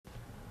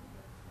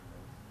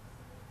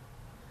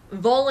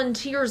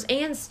Volunteers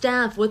and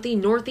staff with the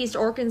Northeast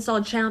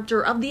Arkansas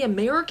chapter of the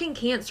American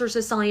Cancer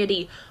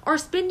Society are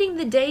spending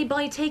the day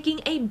by taking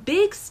a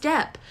big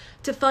step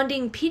to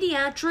funding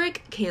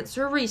pediatric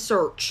cancer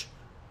research.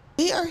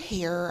 We are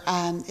here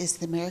as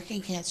the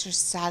American Cancer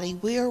Society.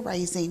 We are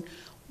raising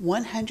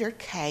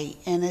 $100K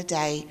in a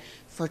day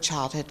for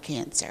childhood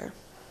cancer.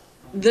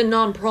 The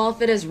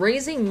nonprofit is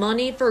raising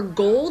money for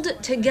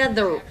Gold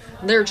Together,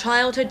 their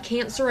childhood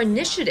cancer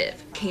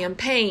initiative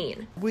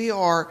campaign. We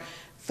are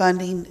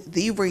funding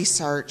the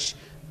research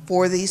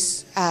for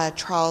these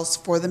trials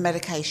for the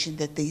medication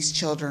that these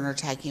children are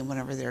taking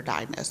whenever they're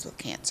diagnosed with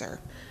cancer.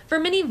 For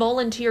many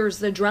volunteers,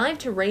 the drive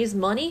to raise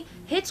money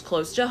hits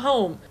close to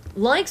home,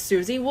 like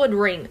Susie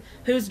Woodring,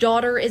 whose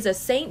daughter is a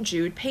St.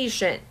 Jude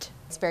patient.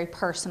 It's very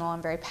personal.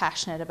 I'm very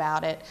passionate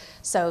about it.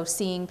 So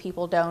seeing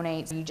people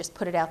donate, you just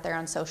put it out there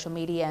on social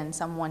media and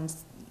someone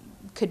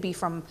could be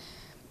from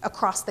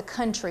across the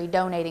country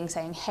donating,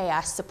 saying, hey,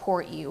 I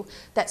support you.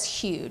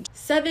 That's huge.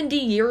 70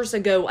 years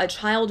ago, a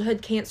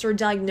childhood cancer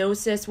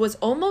diagnosis was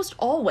almost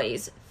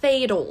always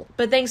fatal.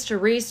 But thanks to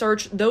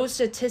research, those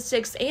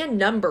statistics and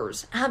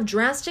numbers have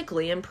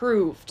drastically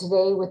improved.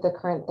 Today, with the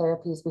current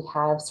therapies we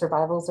have,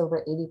 survival is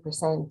over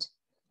 80%.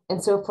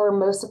 And so for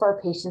most of our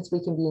patients,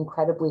 we can be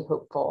incredibly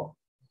hopeful.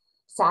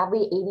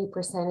 Sadly,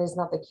 80% is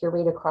not the cure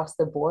rate across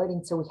the board.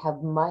 And so we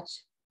have much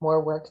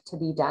more work to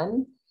be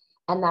done.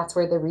 And that's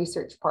where the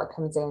research part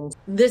comes in.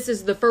 This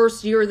is the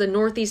first year the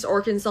Northeast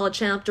Arkansas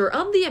chapter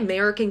of the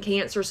American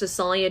Cancer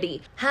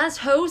Society has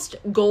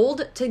hosted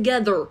Gold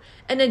Together.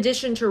 In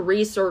addition to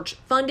research,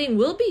 funding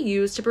will be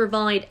used to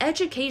provide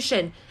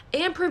education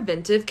and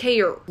preventive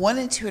care. 1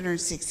 in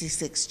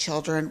 266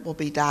 children will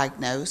be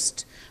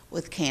diagnosed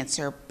with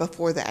cancer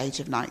before the age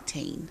of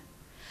 19.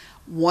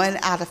 1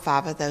 out of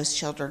 5 of those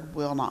children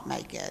will not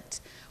make it.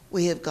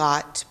 We have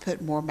got to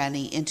put more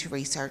money into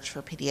research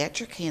for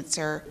pediatric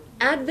cancer.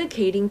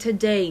 Advocating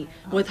today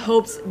with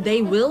hopes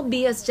they will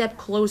be a step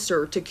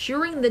closer to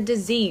curing the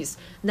disease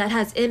that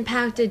has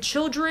impacted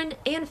children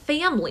and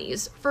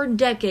families for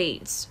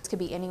decades. This could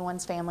be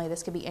anyone's family,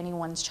 this could be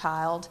anyone's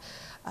child.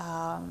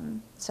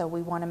 So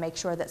we want to make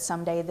sure that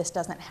someday this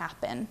doesn't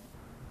happen.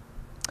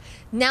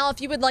 Now,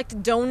 if you would like to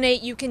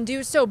donate, you can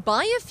do so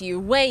by a few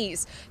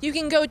ways. You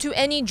can go to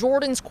any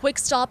Jordan's Quick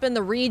Stop in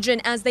the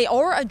region, as they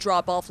are a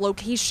drop-off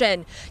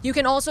location. You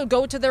can also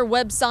go to their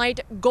website,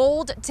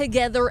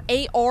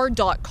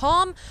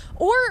 goldtogetherar.com,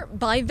 or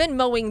by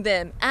Venmoing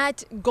them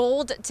at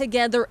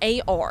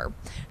goldtogetherar.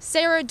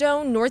 Sarah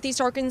Doan,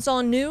 Northeast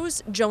Arkansas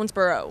News,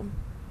 Jonesboro.